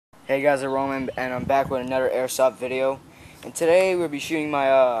Hey guys, I'm Roman, and I'm back with another airsoft video. And today we'll be shooting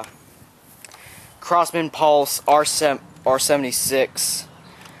my Crosman Pulse R-76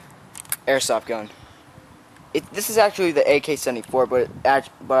 airsoft gun. This is actually the AK74,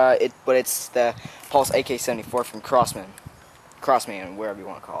 but it's the Pulse AK74 from Crosman, whatever you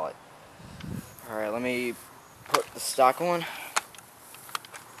want to call it. All right, let me put the stock on.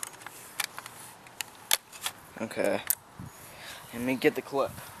 Okay, let me get the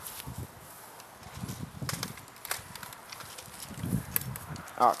clip.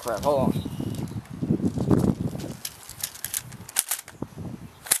 Oh crap, hold on.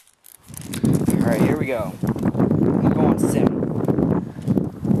 Alright, here we go. I'm going sim.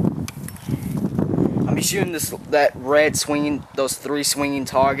 I'll be shooting that red swinging, those three swinging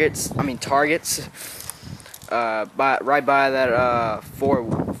targets. Right by that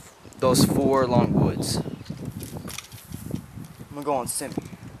those four long woods. I'm gonna go on sim.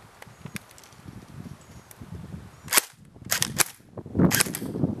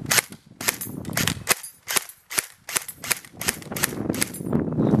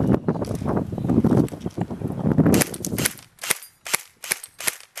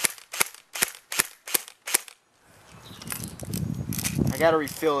 I gotta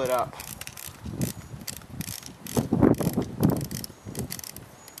refill it up.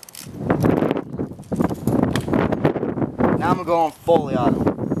 Now I'm gonna go on fully auto.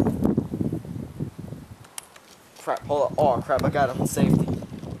 Crap, hold up. Oh crap, I got it on safety.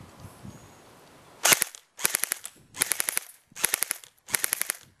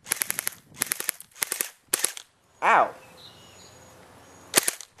 Ow.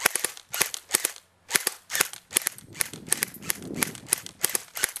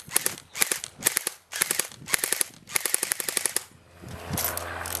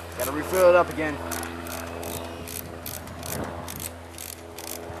 Gotta refill it up again.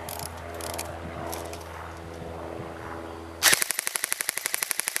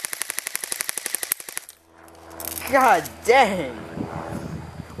 God dang!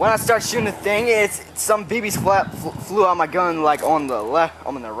 When I start shooting the thing, some BB's flew out my gun like on the left,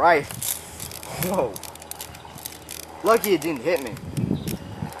 on the right. Whoa! Lucky it didn't hit me.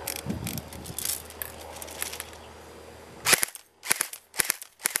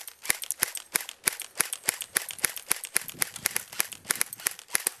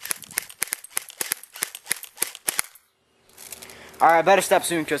 Alright, I better stop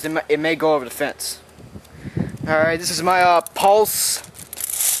soon because it may go over the fence. Alright, this is my Pulse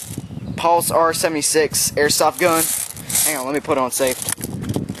R-76 airsoft gun. Hang on, let me put it on safe.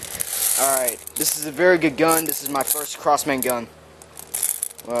 Alright, this is a very good gun. This is my first Crosman gun.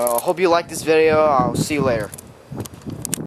 Well, I hope you like this video. I'll see you later.